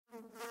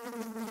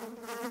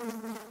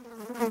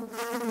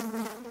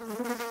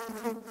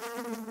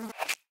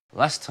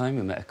Last time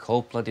we met a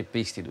cold-blooded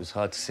beastie that was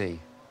hard to see.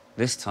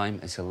 This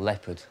time it's a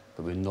leopard,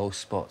 but with no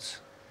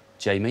spots.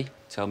 Jaimie,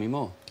 tell me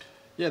more.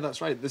 Yeah,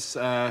 that's right. This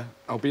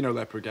albino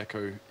leopard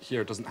gecko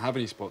here doesn't have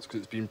any spots because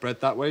it's been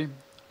bred that way,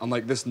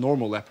 unlike this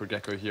normal leopard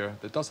gecko here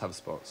that does have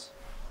spots.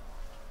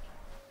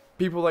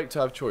 People like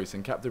to have choice,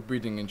 and captive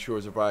breeding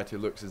ensures a variety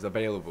of looks is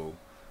available.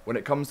 When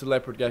it comes to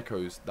leopard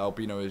geckos, the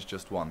albino is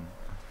just one.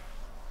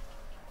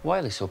 Why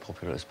are they so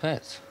popular as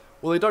pets?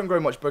 Well, they don't grow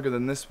much bigger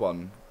than this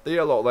one. They eat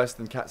a lot less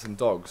than cats and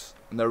dogs,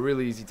 and they're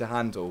really easy to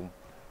handle,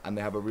 and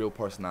they have a real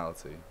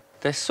personality.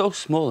 They're so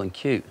small and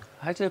cute.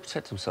 How do they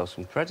protect themselves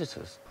from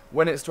predators?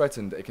 When it's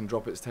threatened, it can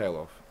drop its tail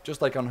off,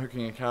 just like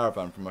unhooking a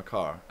caravan from a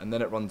car, and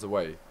then it runs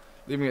away,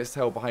 leaving its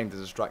tail behind to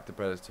distract the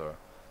predator.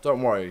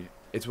 Don't worry,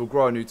 it will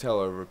grow a new tail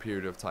over a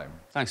period of time.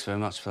 Thanks very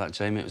much for that,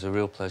 Jaimie. It was a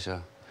real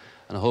pleasure.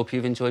 And I hope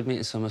you've enjoyed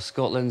meeting some of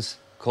Scotland's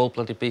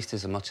cold-blooded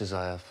beasties as much as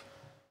I have.